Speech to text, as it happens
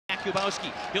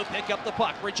Kubowski, he'll pick up the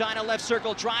puck. Regina left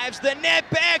circle, drives the net,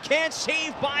 backhand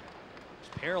save by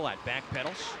Perlat,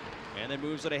 backpedals, and then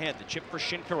moves it ahead. The chip for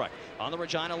Shinkaruk on the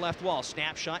Regina left wall.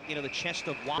 Snapshot into the chest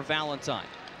of Valentine.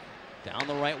 Down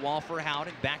the right wall for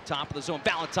Howden, back top of the zone.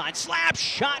 Valentine, slap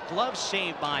shot, glove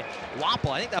saved by Wapple.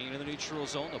 I think that into the neutral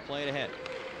zone, they'll play it ahead.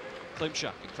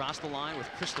 Klimchuk across the line with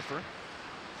Christopher.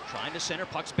 Trying to center,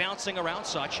 puck's bouncing around.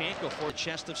 Sawchenko for the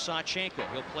chest of Sawchenko.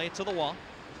 He'll play it to the wall.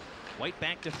 White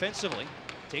back defensively.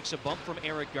 Takes a bump from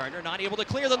Eric Gardner. Not able to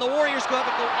clear, then the Warriors go up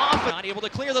and go off. Not able to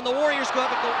clear, then the Warriors go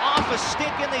up and go off a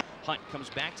stick, and the Hunt comes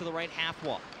back to the right half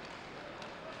wall.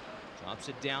 Drops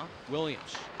it down.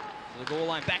 Williams to the goal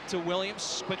line. Back to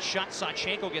Williams. Quick shot.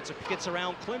 Sawchenko gets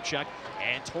around Klimchuk,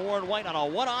 and Torrin White on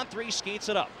a 1-on-3 skates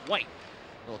it up. White.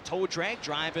 Little toe drag,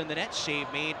 drive in the net, save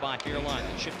made by Line.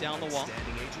 Then chip down the wall.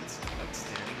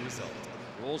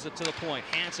 Rolls it to the point.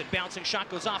 Hansen bouncing shot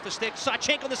goes off the stick.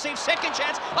 Sawchenko the save, second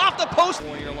chance off the post.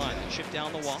 Warrior line. Then chip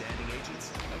down the wall.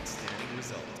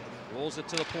 Rolls it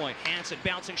to the point. Hansen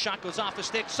bouncing shot goes off the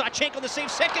stick. Sawchenko the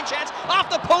save, second chance off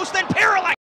the post. Then Perlat.